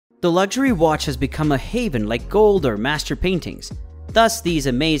The luxury watch has become a haven like gold or master paintings. Thus, these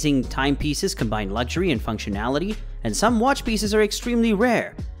amazing timepieces combine luxury and functionality, and some watch pieces are extremely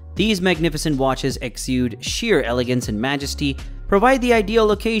rare. These magnificent watches exude sheer elegance and majesty, provide the ideal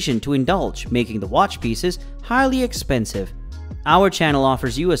occasion to indulge, making the watch pieces highly expensive. Our channel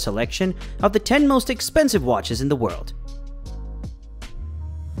offers you a selection of the 10 most expensive watches in the world.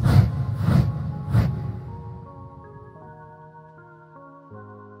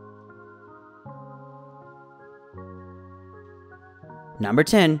 Number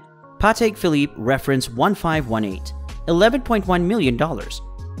 10. Patek Philippe Reference 1518, $11.1 million.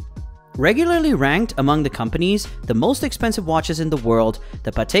 Regularly ranked among the companies the most expensive watches in the world,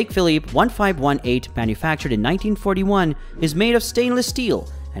 the Patek Philippe 1518, manufactured in 1941, is made of stainless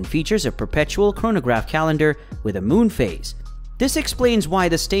steel and features a perpetual chronograph calendar with a moon phase. This explains why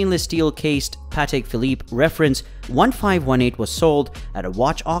the stainless steel cased Patek Philippe Reference 1518 was sold at a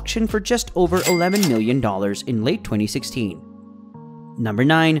watch auction for just over $11 million in late 2016. Number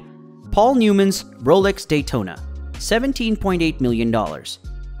 9. Paul Newman's Rolex Daytona, $17.8 million.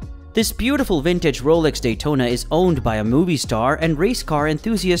 This beautiful vintage Rolex Daytona is owned by a movie star and race car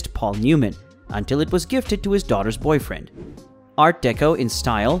enthusiast Paul Newman until it was gifted to his daughter's boyfriend. Art Deco in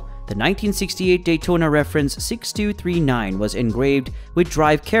style, the 1968 Daytona Reference 6239 was engraved with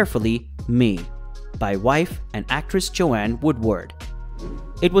 "Drive Carefully, Me" by wife and actress Joanne Woodward.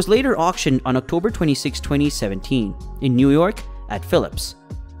 It was later auctioned on October 26, 2017 in New York at Phillips.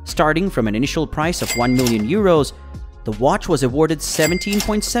 Starting from an initial price of €1 million, the watch was awarded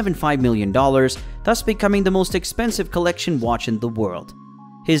 $17.75 million, thus becoming the most expensive collection watch in the world.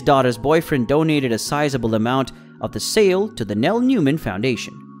 His daughter's boyfriend donated a sizable amount of the sale to the Nell Newman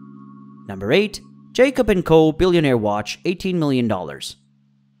Foundation. Number 8. Jacob & Co. Billionaire Watch, $18 million.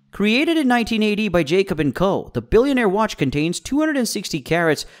 Created in 1980 by Jacob & Co., the Billionaire Watch contains 260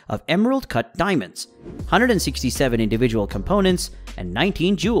 carats of emerald-cut diamonds, 167 individual components, and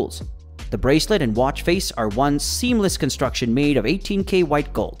 19 jewels. The bracelet and watch face are one seamless construction made of 18K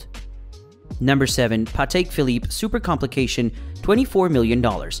white gold. Number 7. Patek Philippe Super Complication, $24 million.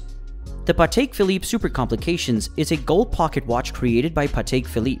 The Patek Philippe Super Complications is a gold pocket watch created by Patek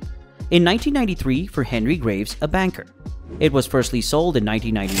Philippe in 1993 for Henry Graves, a banker. It was firstly sold in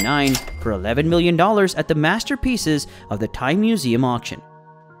 1999 for $11 million at the Masterpieces of the Time Museum auction.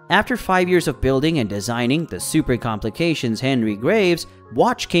 After 5 years of building and designing the Super Complications, Henry Graves'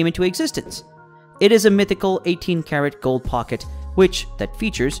 watch came into existence. It is a mythical 18-karat gold pocket that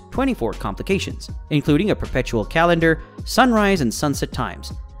features 24 complications, including a perpetual calendar, sunrise and sunset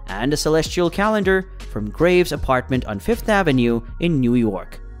times, and a celestial calendar from Graves' apartment on Fifth Avenue in New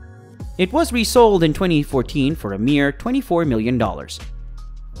York. It was resold in 2014 for a mere $24 million.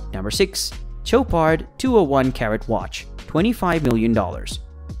 Number 6. Chopard 201-karat watch, $25 million.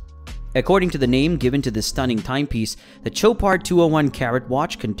 According to the name given to this stunning timepiece, the Chopard 201-karat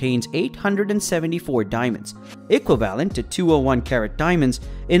watch contains 874 diamonds, equivalent to 201-karat diamonds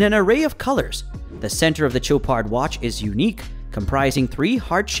in an array of colors. The center of the Chopard watch is unique, comprising 3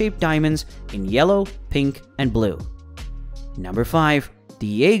 heart-shaped diamonds in yellow, pink, and blue. Number 5. The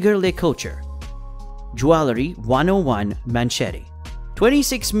Jaeger-LeCoultre Jewelry 101 Manchetti,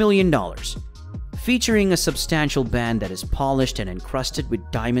 $26 million. Featuring a substantial band that is polished and encrusted with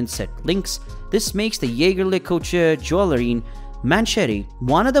diamond-set links, this makes the Jaeger-LeCoultre Jewelry Manchetti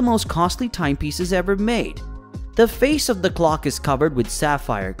one of the most costly timepieces ever made. The face of the clock is covered with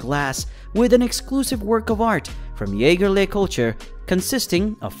sapphire glass with an exclusive work of art from Jaeger-LeCoultre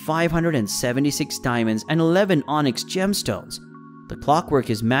consisting of 576 diamonds and 11 onyx gemstones. The clockwork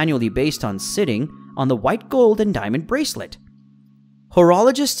is manually based on sitting on the white gold and diamond bracelet.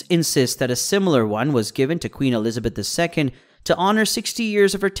 Horologists insist that a similar one was given to Queen Elizabeth II to honor 60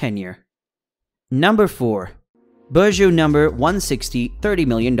 years of her tenure. Number 4. Bergeau number 160, $30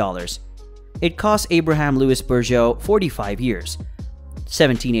 million. It cost Abraham Louis Bergeau 45 years,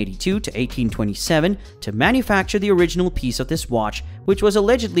 1782 to 1827, to manufacture the original piece of this watch, which was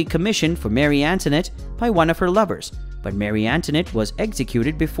allegedly commissioned for Marie Antoinette by one of her lovers, but Marie Antoinette was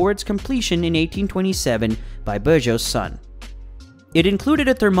executed before its completion in 1827 by Bergeau's son. It included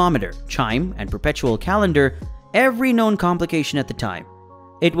a thermometer, chime, and perpetual calendar, every known complication at the time.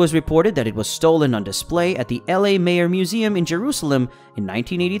 It was reported that it was stolen on display at the LA Mayer Museum in Jerusalem in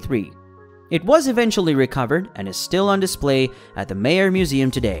 1983. It was eventually recovered and is still on display at the Mayer Museum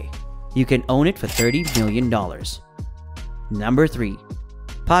today. You can own it for $30 million. Number 3.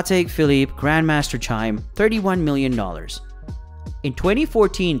 Patek Philippe Grandmaster Chime, $31 million. In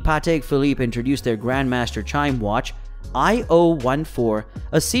 2014, Patek Philippe introduced their Grandmaster Chime watch, I-014,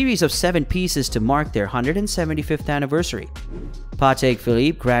 a series of 7 pieces to mark their 175th anniversary. Patek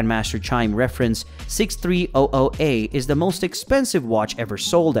Philippe Grandmaster Chime Reference 6300A is the most expensive watch ever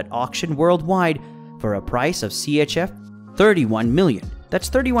sold at auction worldwide for a price of CHF 31 million.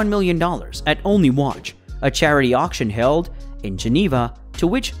 That's $31 million at Only Watch, a charity auction held in Geneva to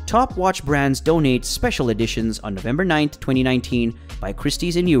which top watch brands donate special editions on November 9, 2019 by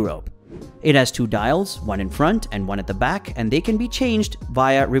Christie's in Europe. It has 2 dials, one in front and one at the back, and they can be changed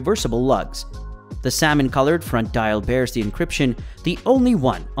via reversible lugs. The salmon-colored front dial bears the inscription, "The only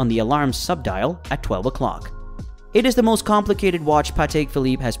one," on the alarm subdial at 12 o'clock. It is the most complicated watch Patek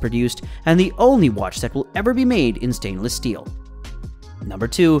Philippe has produced and the only watch that will ever be made in stainless steel. Number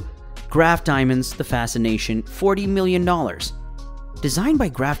 2. Graph Diamonds, the Fascination, $40 million. Designed by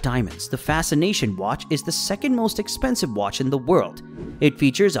Graph Diamonds, the Fascination watch is the second most expensive watch in the world. It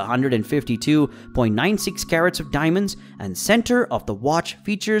features 152.96 carats of diamonds, and center of the watch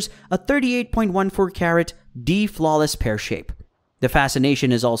features a 38.14 carat D flawless pear shape. The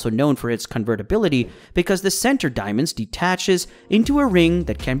Fascination is also known for its convertibility because the center diamonds detaches into a ring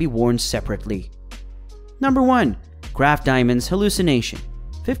that can be worn separately. Number 1. Graph Diamonds Hallucination,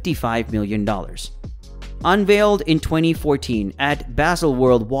 $55 million. Unveiled in 2014 at Basel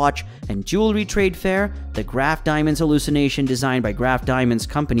World Watch and Jewelry Trade Fair, the Graph Diamonds Hallucination, designed by Graph Diamonds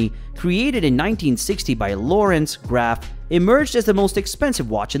Company, created in 1960 by Lawrence Graph, emerged as the most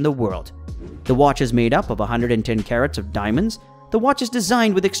expensive watch in the world. The watch is made up of 110 carats of diamonds. The watch is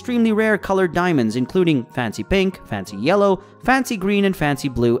designed with extremely rare colored diamonds, including fancy pink, fancy yellow, fancy green, and fancy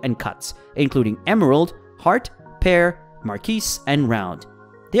blue, and cuts, including emerald, heart, pear, marquise, and round.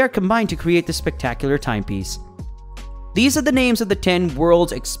 They are combined to create this spectacular timepiece. These are the names of the 10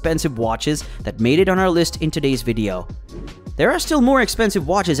 world's expensive watches that made it on our list in today's video. There are still more expensive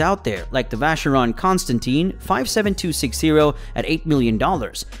watches out there, like the Vacheron Constantin 57260 at $8 million,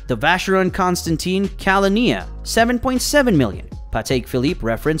 the Vacheron Constantin Calania $7.7 million, Patek Philippe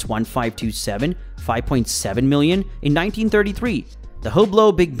Reference 1527 $5.7 million in 1933, the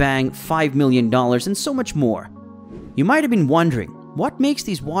Hublot Big Bang $5 million, and so much more. You might have been wondering, what makes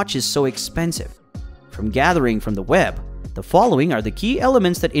these watches so expensive? From gathering from the web, the following are the key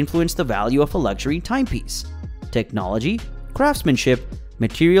elements that influence the value of a luxury timepiece: technology, craftsmanship,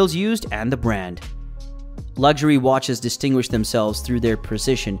 materials used, and the brand. Luxury watches distinguish themselves through their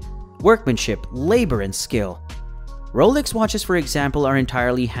precision, workmanship, labor, and skill. Rolex watches, for example, are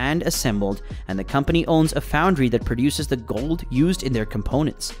entirely hand-assembled, and the company owns a foundry that produces the gold used in their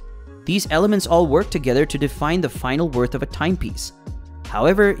components. These elements all work together to define the final worth of a timepiece.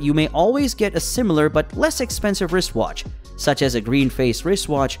 However, you may always get a similar but less expensive wristwatch, such as a green-faced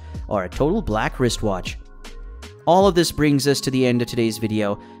wristwatch or a total black wristwatch. All of this brings us to the end of today's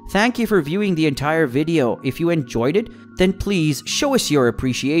video. Thank you for viewing the entire video. If you enjoyed it, then please show us your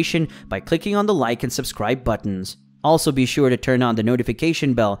appreciation by clicking on the like and subscribe buttons. Also, be sure to turn on the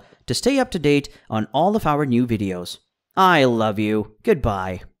notification bell to stay up to date on all of our new videos. I love you.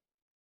 Goodbye.